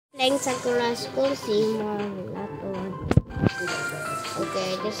Bazooka Sakura School Simulator.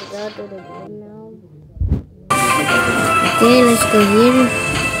 Okay, just go to the game now. Okay, let's go here.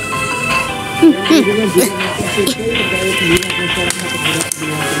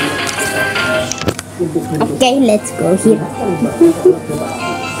 Okay, let's go here.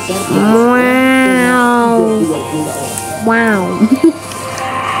 Wow. Wow.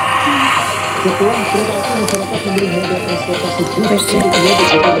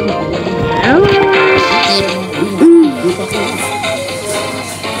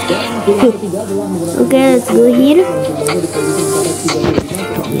 Okay, let's go here.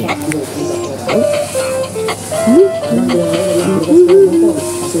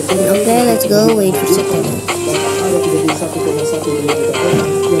 Okay, let's go. Wait for a second.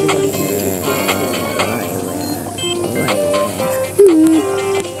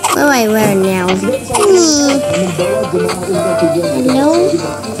 What do I wear now? Hello?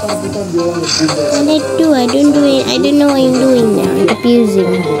 What did I do? I don't know what I'm doing now. I'm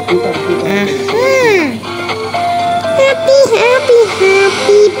confusing. Aha! Happy.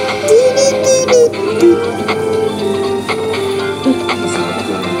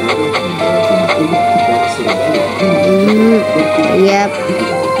 Yep.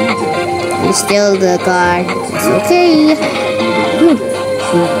 I'm still the car. It's okay.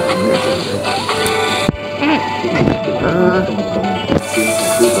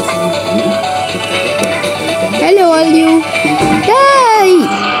 Hello, all you. Die!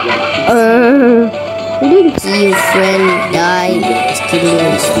 I didn't see your friend die. Just kidding,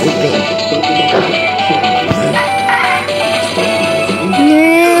 I'm stupid.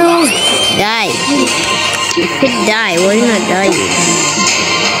 No! Die! You could die. Why not die?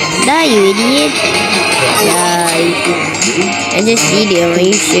 Die, you idiot! Die! I just see them. Are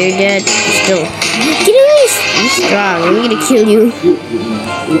you sure that? Still. You're strong. I'm gonna kill you.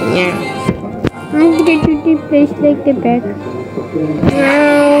 Yeah. I'm gonna do the place like the back.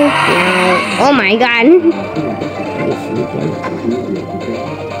 No. Oh my god.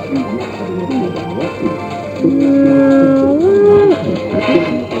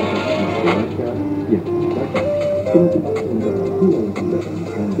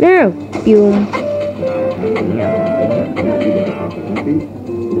 No. Boom.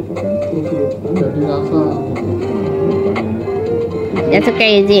 That's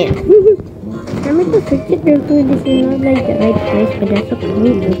okay, is it? I'm going to fix it real quick. This is not like the right place, but that's okay.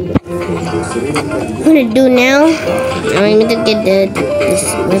 What I'm gonna do now, I'm gonna get this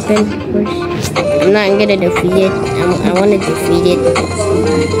weapon first. I'm not gonna defeat it. I want to defeat it.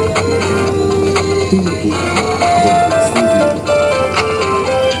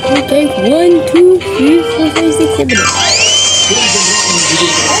 Okay, 1, 2, 3, 4, 5, 6, 7.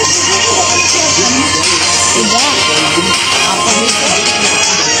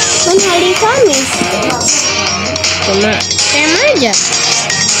 Kan hari Kamis. Cuma tem aja.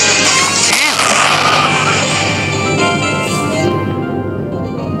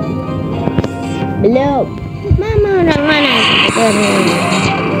 Belum. Mama orang mana?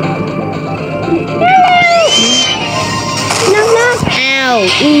 Knock. Ow.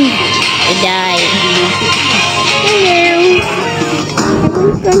 I died. Hello.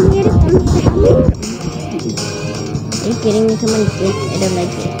 Come here. Are you kidding me? Come on, please. I don't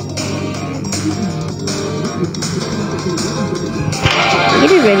like it.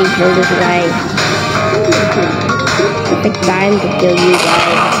 Get ready for this guy. Perfect time to kill you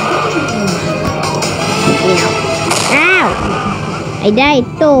guys. Ow! I died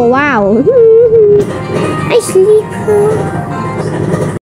too. Wow. I sleep.